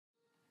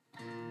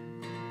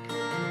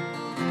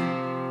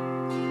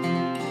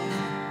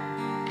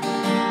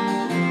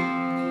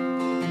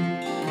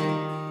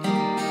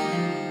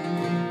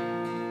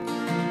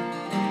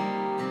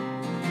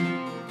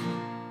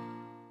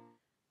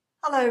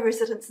Hello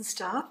residents and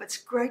staff, it's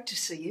great to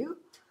see you.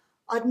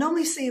 I'd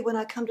normally see you when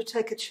I come to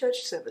take a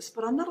church service,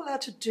 but I'm not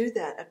allowed to do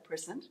that at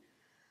present.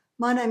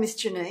 My name is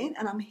Janine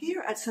and I'm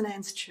here at St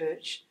Anne's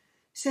Church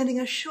sending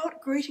a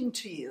short greeting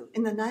to you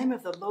in the name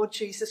of the Lord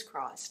Jesus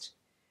Christ.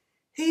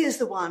 He is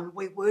the one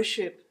we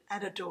worship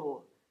and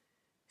adore.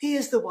 He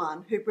is the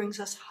one who brings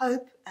us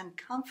hope and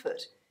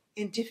comfort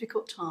in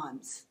difficult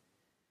times.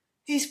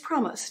 He's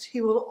promised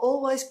he will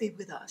always be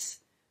with us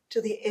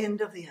to the end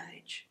of the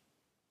age.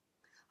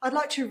 I'd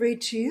like to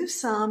read to you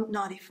Psalm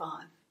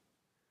 95.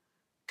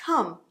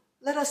 Come,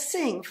 let us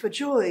sing for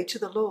joy to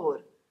the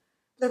Lord.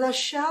 Let us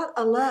shout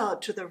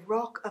aloud to the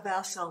rock of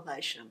our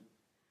salvation.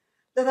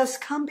 Let us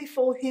come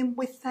before him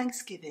with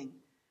thanksgiving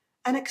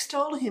and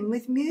extol him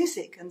with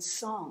music and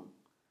song.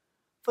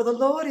 For the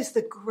Lord is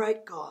the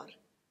great God,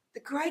 the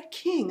great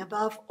King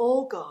above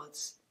all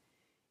gods.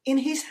 In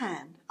his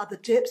hand are the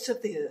depths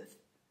of the earth,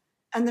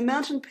 and the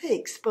mountain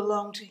peaks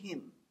belong to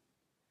him.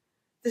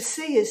 The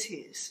sea is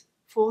his,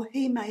 for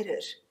he made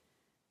it,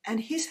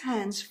 and his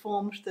hands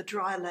formed the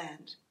dry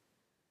land.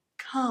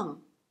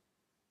 Come,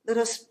 let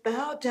us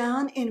bow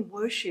down in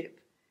worship.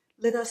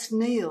 Let us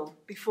kneel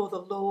before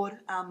the Lord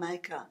our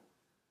Maker.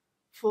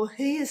 For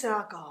he is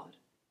our God,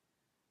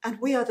 and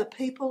we are the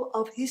people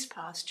of his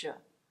pasture,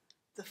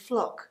 the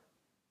flock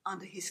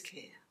under his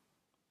care.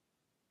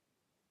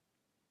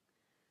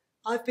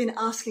 I've been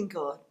asking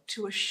God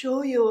to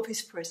assure you of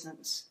his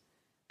presence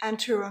and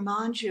to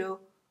remind you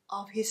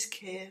of his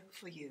care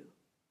for you.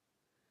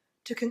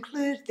 To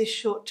conclude this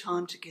short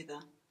time together,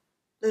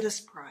 let us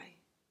pray.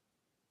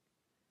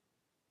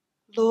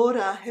 Lord,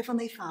 our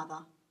Heavenly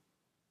Father,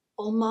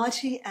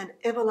 Almighty and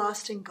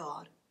everlasting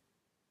God,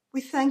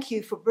 we thank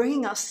you for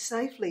bringing us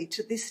safely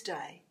to this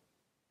day.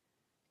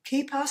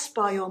 Keep us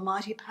by your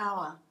mighty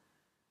power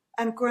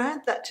and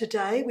grant that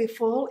today we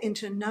fall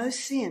into no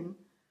sin,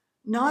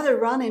 neither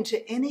run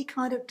into any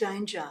kind of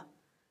danger,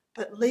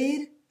 but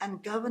lead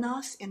and govern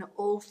us in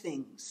all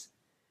things,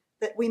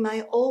 that we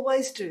may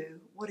always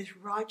do what is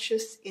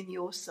righteous in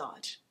your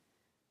sight,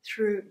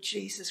 through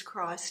Jesus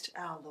Christ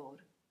our Lord.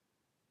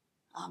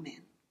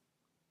 Amen.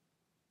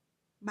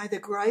 May the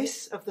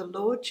grace of the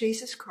Lord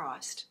Jesus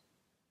Christ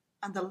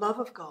and the love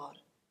of God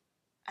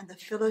and the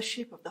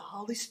fellowship of the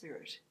Holy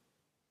Spirit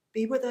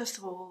be with us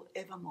all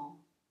evermore.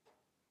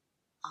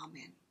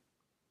 Amen.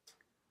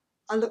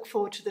 I look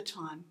forward to the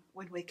time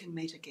when we can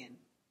meet again.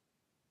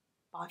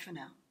 Bye for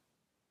now.